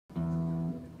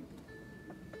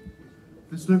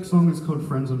This next song is called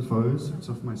Friends and Foes. It's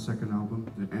off my second album.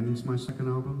 It ends my second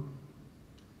album.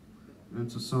 And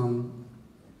it's a song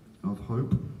of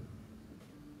hope.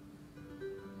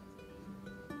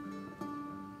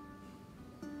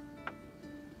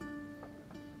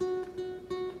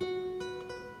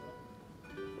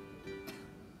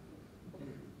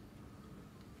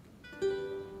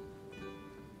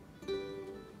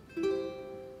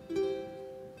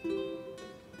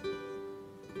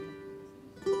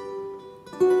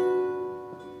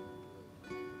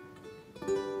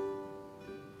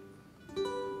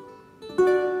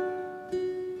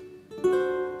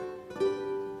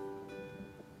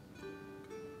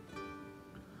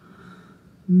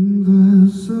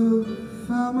 There's a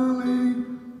family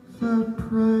that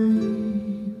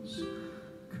prays,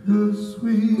 'cause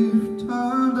we've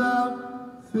turned out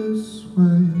this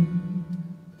way,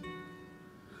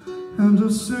 and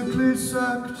a sickly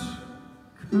sect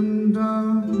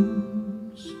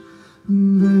condones,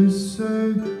 and they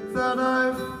say that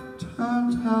I've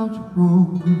turned out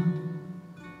wrong,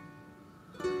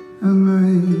 and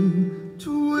they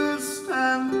twist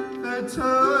and they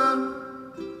turn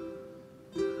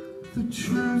the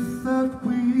truth that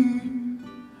we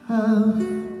have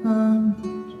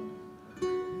learned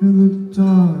in the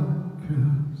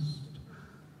darkest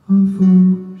of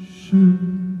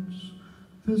oceans.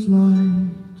 There's light.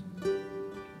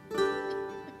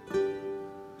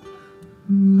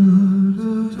 La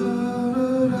da da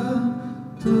da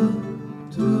da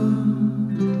da.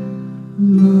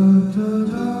 La da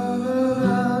da da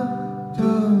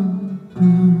da da.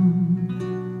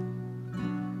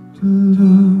 Da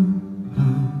da.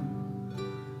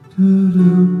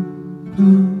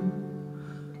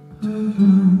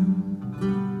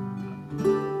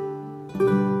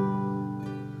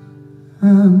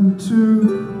 And to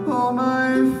all my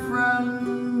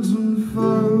friends and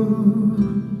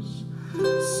foes,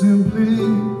 simply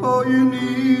all you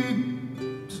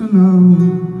need to know: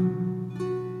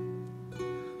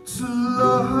 to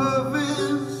love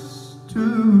is to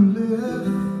live,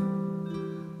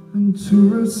 and to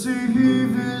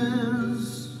receive is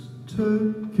to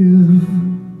give.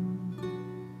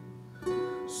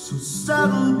 So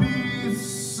saddle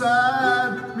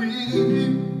beside me,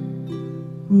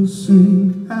 we'll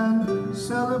sing and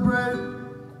celebrate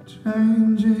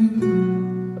changing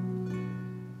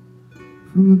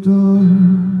from the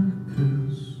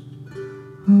darkest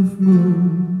of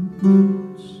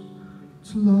moments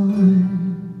to light.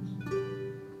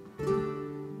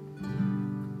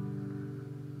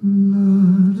 La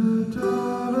da da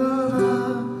da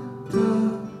da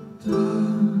da.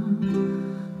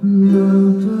 La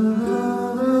da da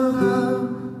da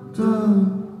da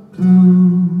da.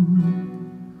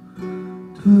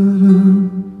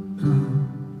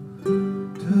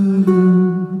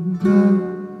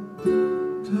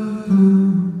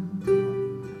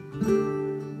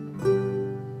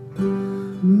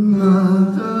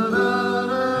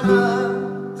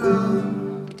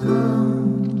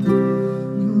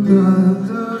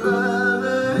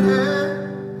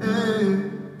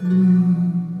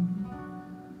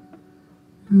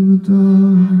 In the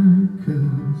darkest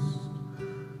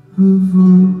of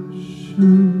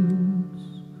oceans.